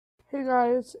Hey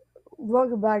guys,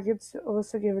 welcome back. It's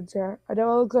Alyssa Givens here. I know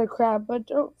I look like crap, but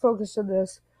don't focus on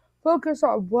this. Focus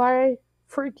on why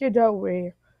freaking don't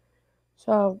we?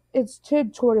 So it's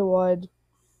 10:21.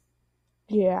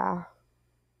 Yeah.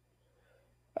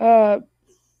 Uh.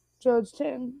 So it's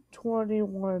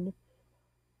 10:21,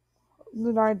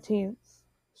 the 19th.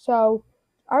 So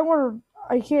I want to.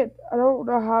 I can't. I don't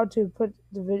know how to put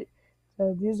the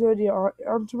music video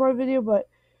onto my video, but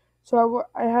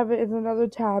I have it in another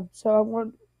tab. So I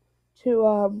want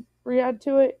to react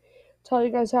to it, tell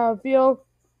you guys how I feel.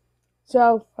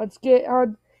 So let's get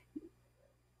on.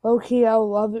 Okay, I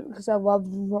love it because I love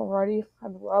them already.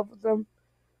 I'm in love with them.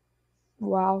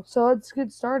 Wow. So let's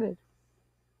get started.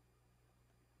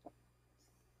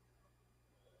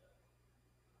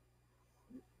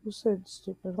 You said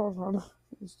stupid. Hold on.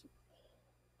 I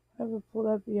haven't pulled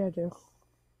up. Yeah, I do.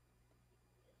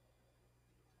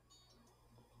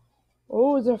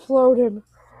 Oh, they're floating.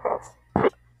 Oh,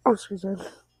 excuse me.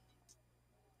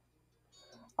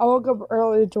 I woke up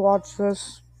early to watch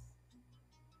this.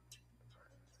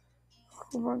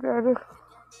 Oh my god.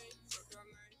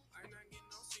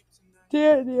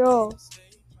 Daniel.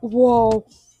 Whoa.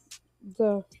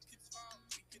 The.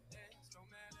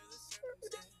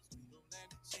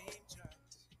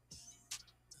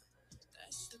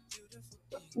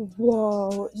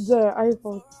 Whoa. The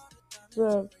iPhone.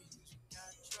 The.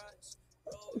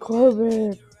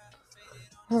 Corbin.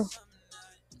 Huh.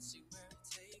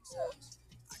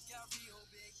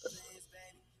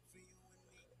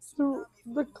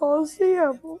 The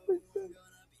Coliseum. Oh my god.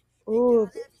 Oh,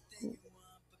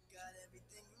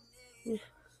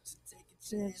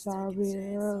 yes, I'll be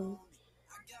around.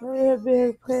 I have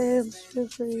big plans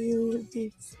for you to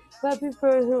be happy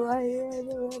for who I am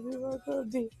and happy what I'll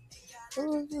be.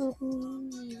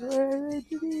 Where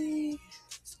to be?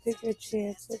 Take a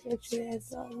chance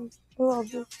on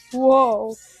love you. Whoa,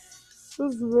 this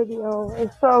video is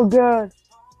so good.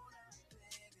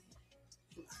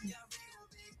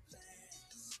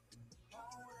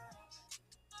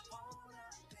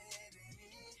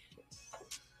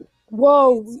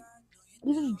 Whoa,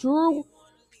 this is Drew.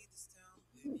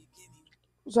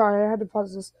 Sorry, I had to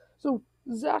pause this. So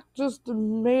Zach just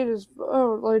made his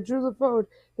phone, like drew the phone,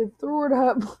 and threw it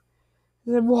up,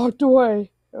 and then walked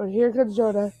away. And here comes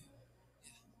Jonah.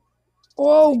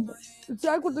 Whoa,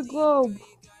 Zach with the globe.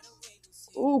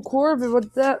 Oh, Corbin,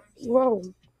 what's that? Whoa.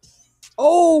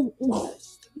 Oh,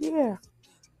 yeah.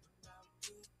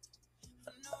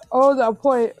 Oh, that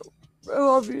point. I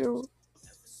love you.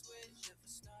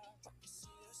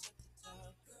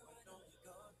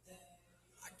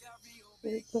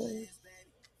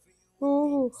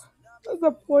 Oh, that's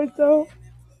a point though.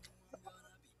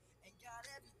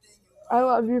 I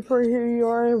love you for who you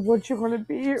are and what you're gonna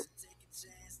be.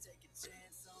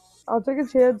 I'll take a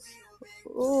chance.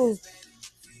 Oh,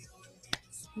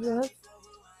 yeah.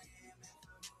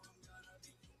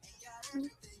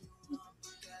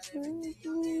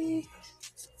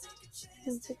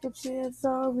 Take a chance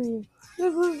on me.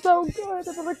 This is so good.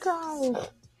 I'm gonna cry.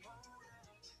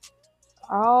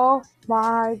 Oh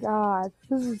my god.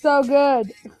 This is so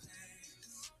good.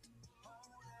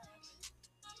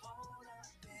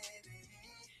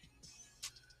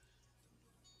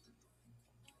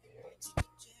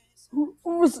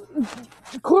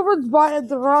 Corbin's buying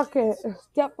the rocket.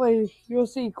 Definitely, you'll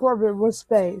see Corbin with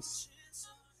space.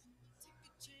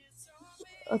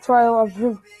 That's why I love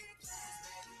him.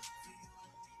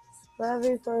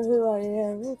 Happy for who I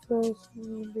am. It's supposed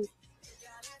to be.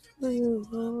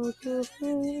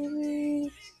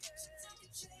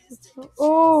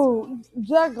 Oh,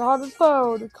 Jack got his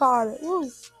phone. Caught it. Woo.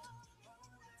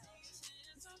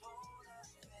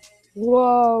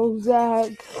 Whoa,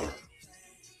 Zach.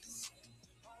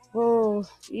 Whoa,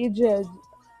 Egypt.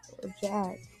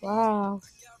 Jack. Wow.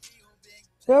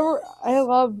 I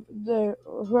love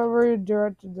whoever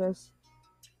directed this.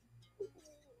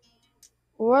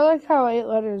 Well, I like how 8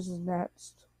 letters is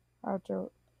next. After.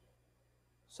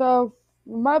 So,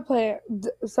 my plan.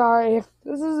 Sorry,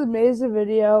 this is an amazing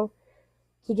video.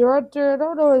 The director, I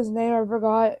don't know his name. I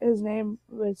forgot his name,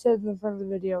 but it said in the front of the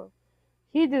video.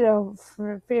 He did a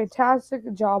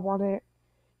fantastic job on it,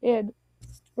 and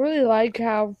really like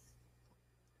how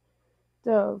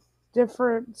the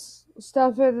different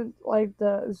stuff in, like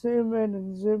the zoom in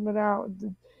and zooming out,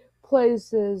 the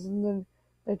places, and then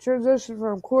the transition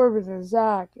from Corbin to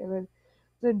Zach, and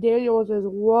then Daniel with his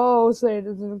whoa saying,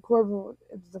 and then Corbin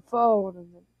with the phone,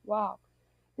 and then wow,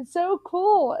 it's so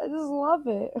cool. I just love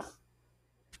it.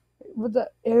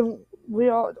 And we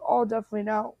all definitely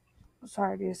know.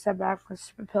 Sorry, I need to step back for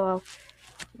a pillow.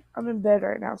 I'm in bed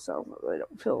right now, so I really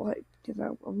don't feel like.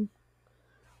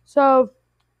 So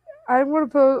I'm gonna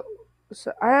put.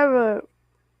 So I have a.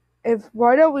 If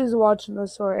Why Don't We's watching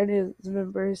this or any of the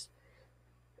members,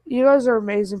 you guys are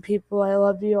amazing people. I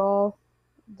love you all.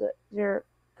 You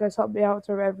guys help me out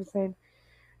through everything,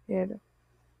 and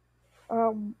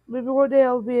maybe one day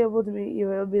I'll be able to meet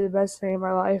you. It'll be the best thing in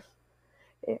my life.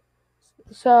 Eh,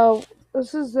 So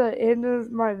this is the end of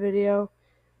my video.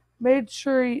 Make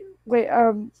sure you wait.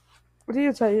 I need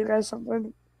to tell you guys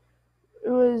something. It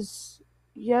was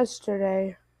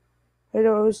yesterday. I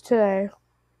know it was today.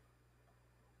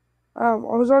 I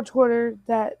was on Twitter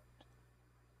that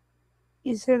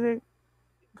Grayson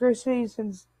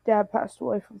Easton's dad passed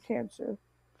away from cancer.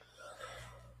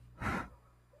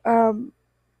 Um,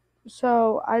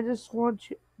 so I'm just going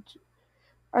to,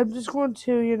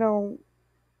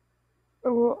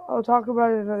 I'll talk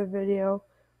about it in another video,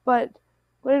 but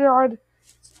later on,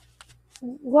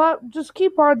 just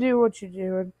keep on doing what you're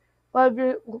doing. Love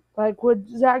your, like what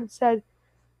Zach said,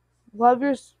 love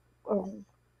your, um,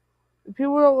 if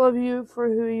people don't love you for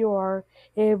who you are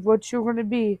and what you're going to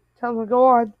be, tell them to go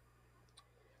on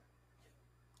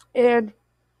and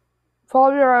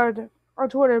follow me on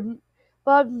Twitter.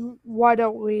 Love Why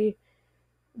Don't We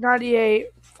 98.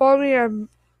 Follow me on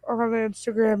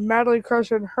Instagram, Madeline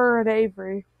Crush and her and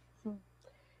Avery.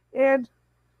 And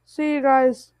see you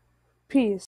guys. Peace.